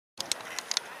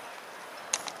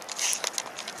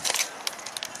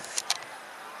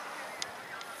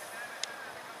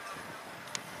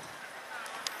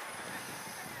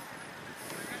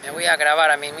voy a grabar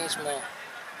a mí mismo.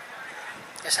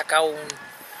 He sacado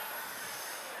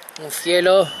un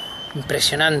cielo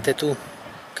impresionante, tú.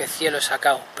 Qué cielo he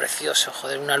sacado, precioso,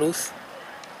 joder, una luz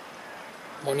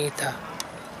bonita.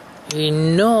 Y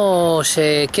no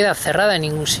se queda cerrada en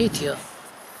ningún sitio.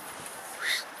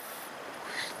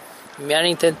 Me han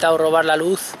intentado robar la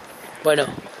luz. Bueno,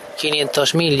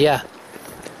 500.000 ya.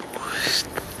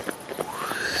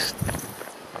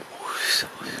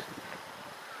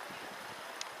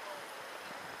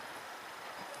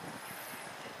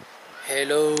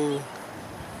 Hello.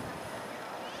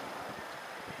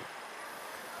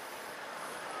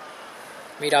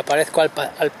 Mira, parezco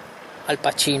al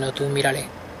Pacino, tú mírale.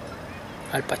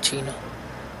 Al Pacino.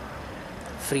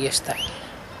 Freestyle.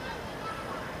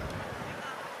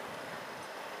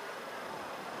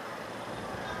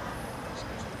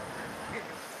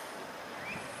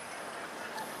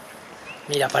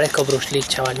 Mira, parezco Bruce Lee,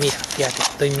 chaval. Mira, fíjate,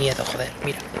 doy miedo, joder,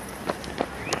 mira.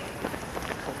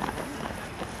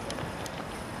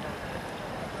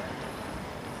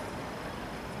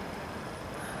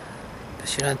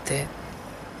 Impresionante.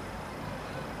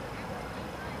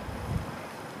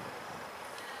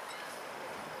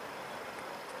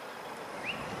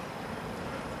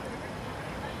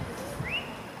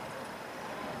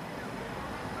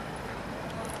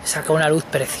 Saca una luz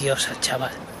preciosa,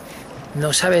 chaval.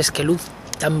 No sabes qué luz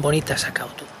tan bonita has sacado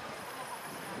tú.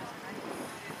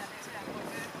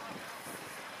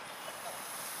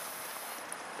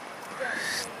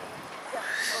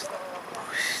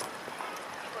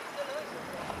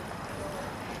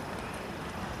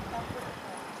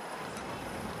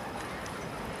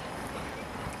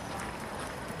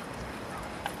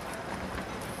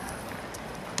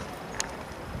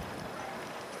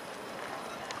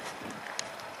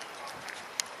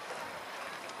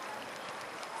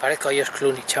 Parezco a George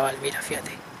Clooney, chaval, mira,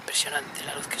 fíjate. Impresionante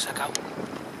la luz que he sacado.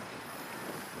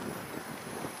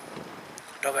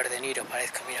 Robert De Niro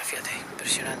parezco, mira, fíjate,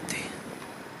 impresionante.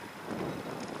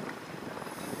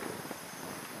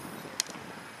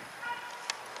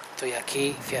 Estoy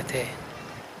aquí, fíjate.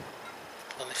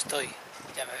 ¿Dónde estoy?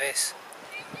 Ya me ves.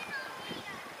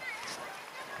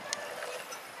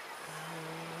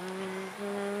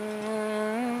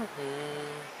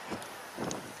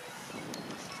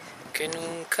 Que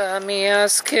nunca me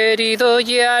has querido,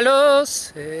 ya lo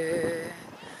sé.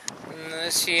 No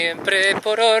siempre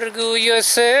por orgullo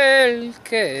es el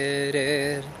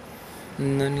querer.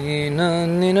 No, ni, no,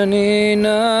 ni, no, ni,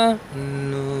 no,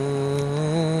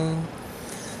 no.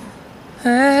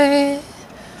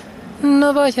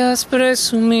 No vayas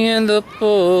presumiendo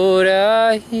por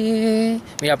ahí.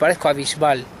 Mira, parezco a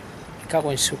Bisbal. Me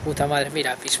cago en su puta madre.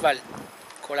 Mira, Bisbal.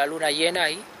 Con la luna llena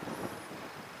ahí.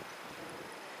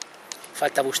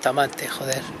 Falta Bustamante,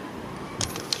 joder.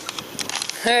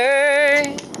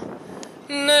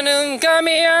 No, nunca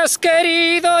me has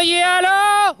querido,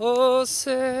 ya lo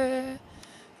sé.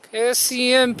 Que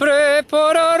siempre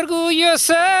por orgullo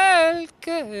es el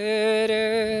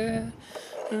querer.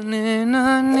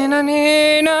 Nena, nena,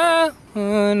 nena,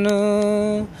 oh,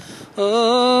 no.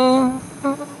 Oh,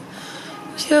 oh.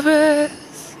 Ya ves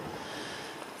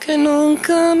que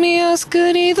nunca me has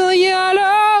querido, ya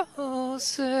lo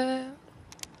sé.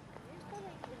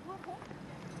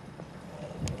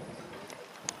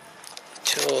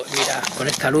 Mira, con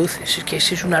esta luz, es que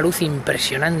es una luz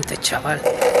impresionante, chaval.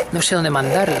 No sé dónde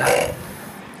mandarla.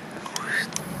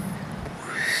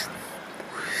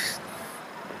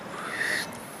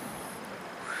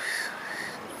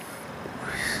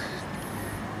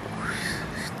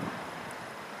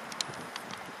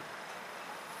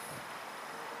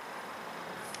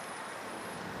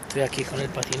 Estoy aquí con el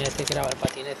patinete, graba el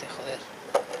patinete, joder.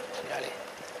 Mírale.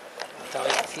 Estaba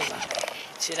ahí encima.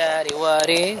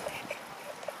 Chirariwari.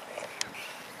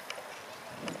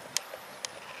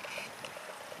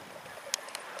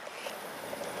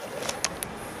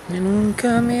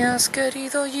 Nunca me has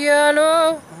querido, ya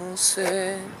lo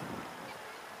sé.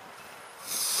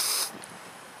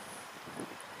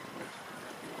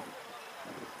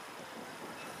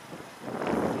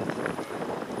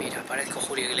 Mira, parezco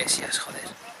Julio Iglesias, joder.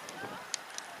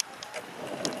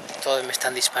 Todos me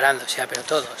están disparando, o sea, pero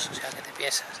todos, o sea, ¿qué te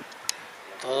piensas?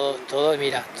 Todo,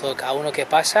 mira, todo, cada uno que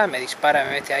pasa me dispara,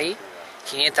 me mete ahí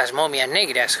 500 momias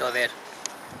negras, joder.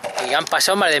 Y han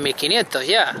pasado más de 1500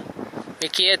 ya.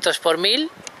 1500 por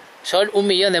 1000 son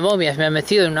 1.000.000 de momias, me han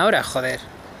metido en una hora, joder.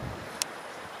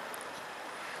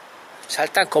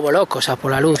 Saltan como locos a por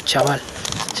la luz, chaval.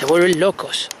 Se vuelven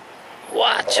locos.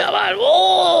 ¡Guau, chaval!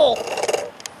 ¡Oh!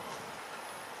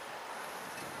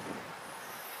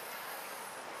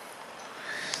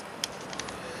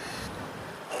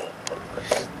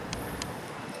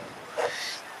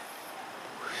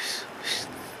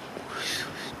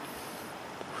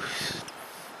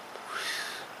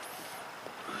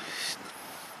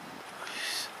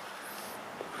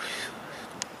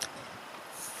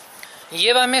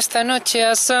 Llévame esta noche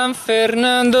a San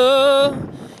Fernando,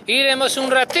 iremos un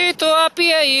ratito a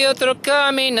pie y otro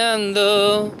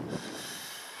caminando.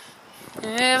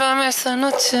 Llévame esta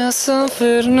noche a San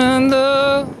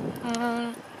Fernando.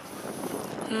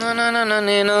 No, no, no, no,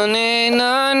 no, no,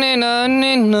 no, no,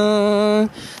 no, no,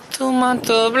 tu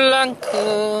manto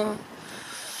blanco.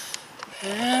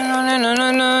 No, no, no,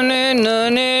 no, no, no,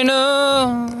 no,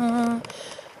 no.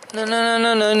 No, no,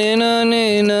 no, no, no, no,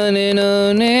 no, no, no,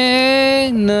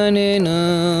 no,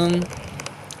 no.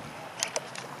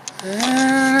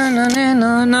 No, no,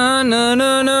 no, no,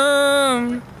 no,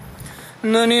 no.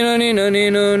 No, ni, no, ni, no,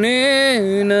 ni, no,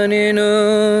 ni, no, ni,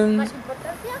 no. ¿Más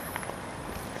importancia?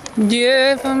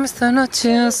 Llévame esta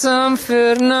noche a San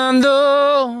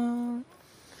Fernando.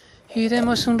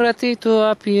 Iremos un ratito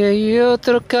a pie y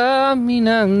otro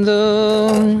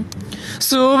caminando.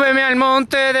 Súbeme al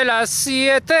monte de las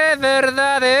 7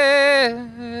 verdades.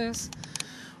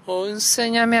 O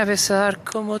enséñame a besar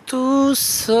como tú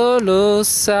solo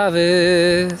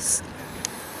sabes.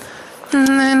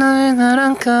 Nena de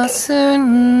naranjas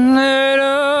en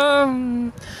enero,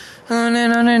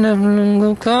 nena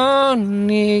blanco con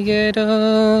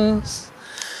higueros.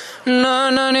 No,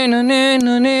 no, no, no, no,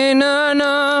 no, no, no,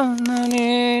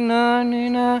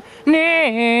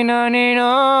 no,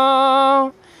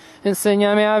 no.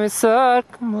 Enséñame a besar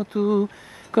como tú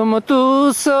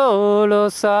solo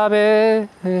sabes.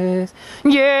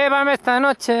 Llévame esta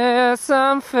noche a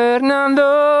San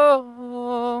Fernando.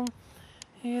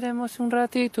 Iremos un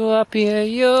ratito a pie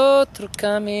y otro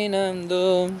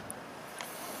caminando.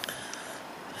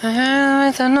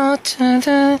 Esta noche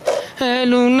de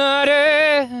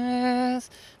lunares,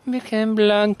 Virgen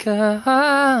Blanca,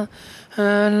 a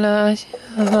la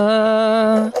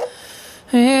llave.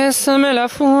 Bésame la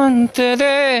fuente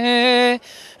de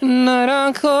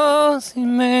naranjos y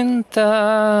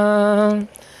menta.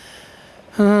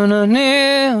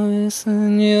 Ananeo,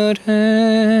 señores.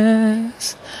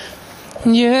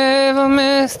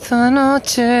 Llévame esta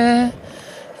noche,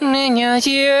 niña,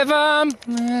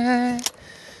 llévame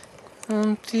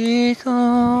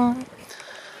contigo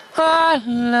a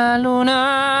la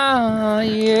luna,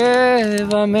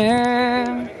 llévame,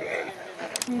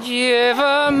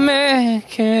 llévame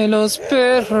que los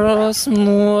perros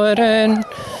mueren.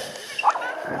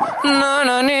 No,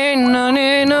 no, ni, no,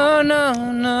 ni, no, no,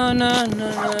 no, no,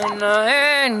 no, no,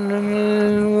 en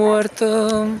el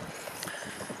huerto.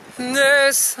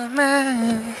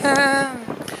 Bésame,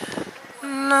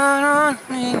 no, no,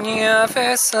 niña,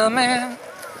 bésame.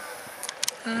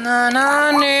 No,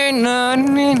 no, ni, no,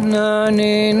 ni, no,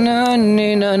 ni, no,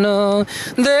 ni, no, no,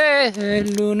 de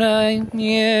luna y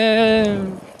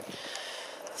miel.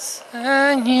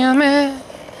 Enséñame,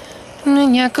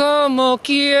 niña, como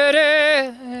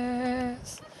quieres,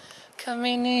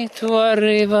 caminito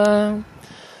arriba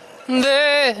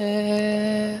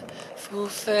de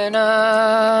azucenas.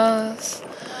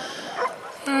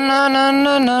 No, no,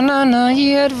 no, no, no, no,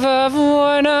 hierba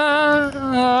buena,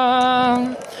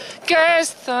 que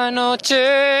esta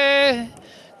noche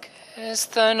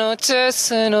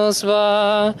se nos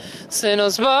va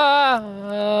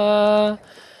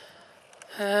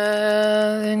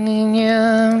de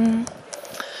niña.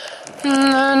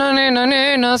 No, no, no,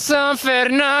 no, no, San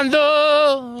Fernando.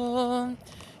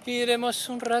 Iremos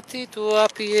un ratito a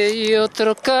pie y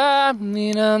otro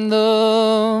caminando.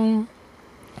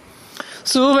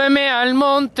 Súbeme al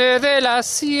monte de las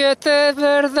 7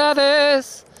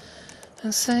 verdades.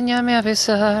 Enséñame a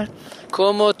besar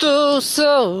como tú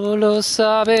solo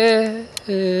sabes.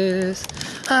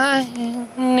 Ay,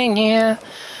 niña,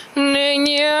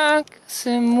 niña, que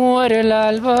se muere el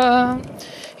alba.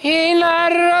 Y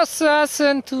las rosas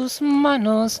en tus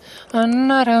manos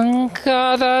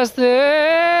anaranjadas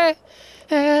de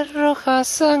roja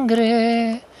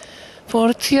sangre.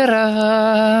 Por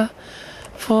tierra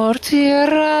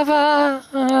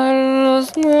van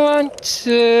los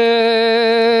guanches.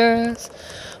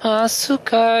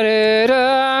 Azucarera,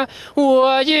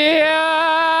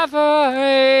 guayaba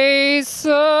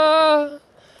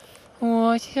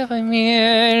guayaba y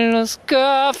miel, los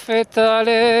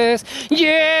cafetales.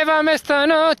 Llévame esta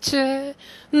noche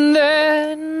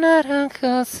de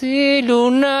naranjas y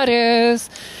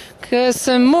lunares que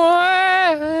se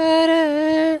mueren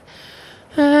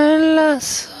en la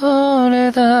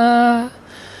soledad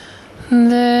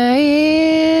de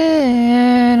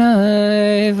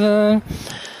Iraeva.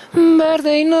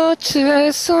 Verde y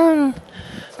noche son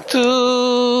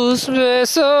tus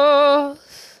besos.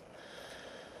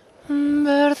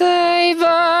 Verde y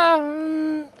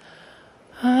van,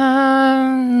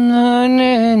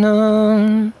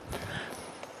 nena,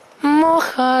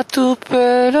 moja tu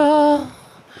pelo,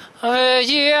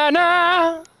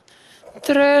 llevan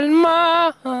entre el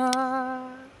mar.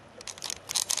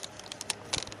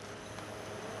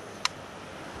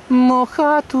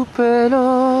 Moja tu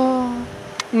pelo,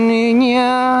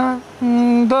 niña,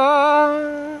 va.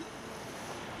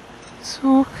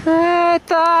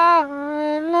 Sujeta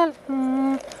el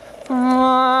alma,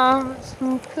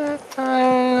 sujeta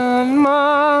el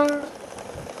alma,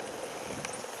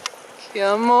 que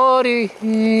a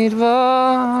morir va.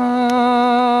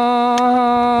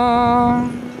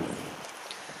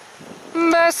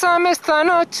 Bésame esta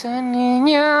noche,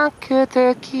 niña, que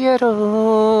te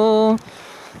quiero.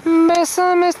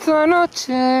 Bésame esta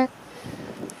noche,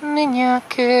 niña,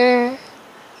 que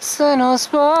se nos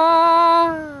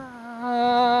va.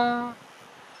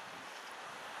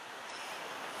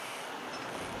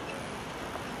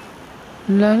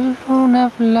 La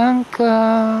luna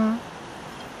blanca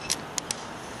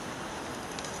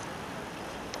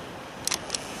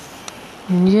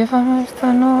llévame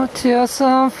esta noche a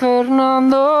San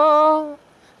Fernando,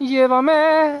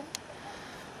 llévame,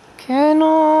 que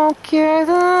no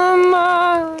queda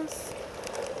más,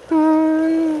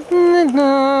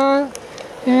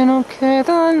 que no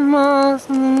quedan más,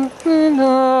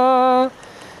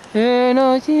 que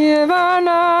nos llevan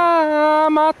a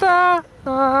matar,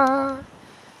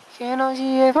 que nos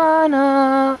llevan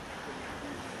a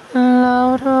la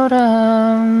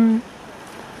aurora.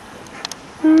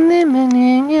 Dime,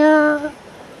 niña,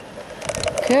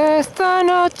 que esta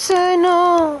noche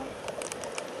no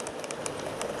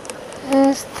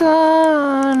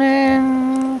están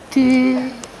en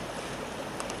ti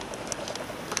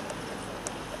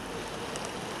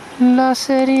las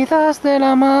heridas de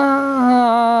la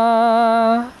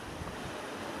mar.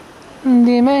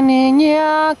 Dime,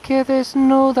 niña, que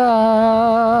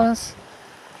desnudas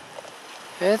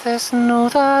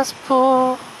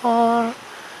por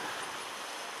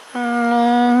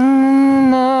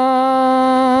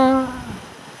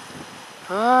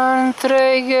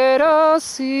entre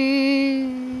higueros y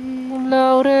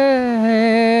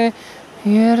laurel,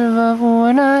 hierba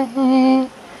buena y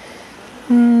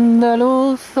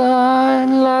andaluza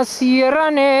en la Sierra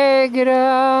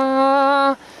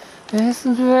Negra, es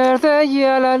verde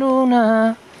ya la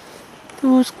luna,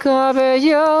 tus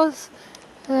cabellos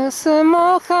se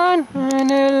mojan en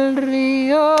el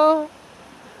río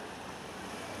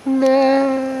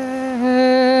de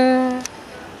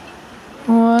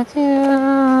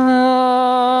Guayana.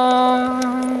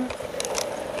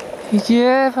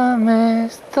 Llévame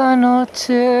esta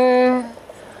noche,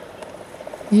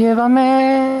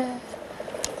 llévame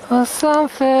a San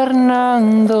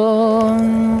Fernando.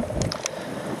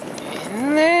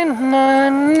 Nena,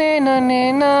 nena,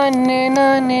 nena,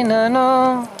 nena, nena,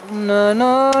 no, no,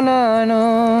 no, no,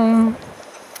 no.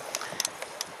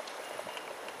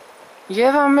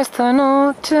 Llévame esta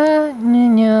noche,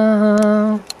 niña,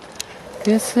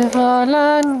 que se va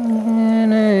la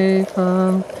nena.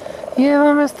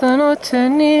 Llévame esta noche,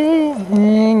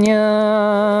 niña,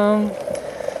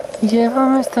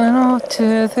 llévame esta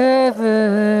noche de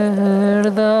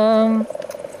verdad.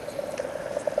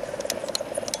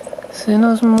 Se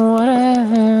nos muere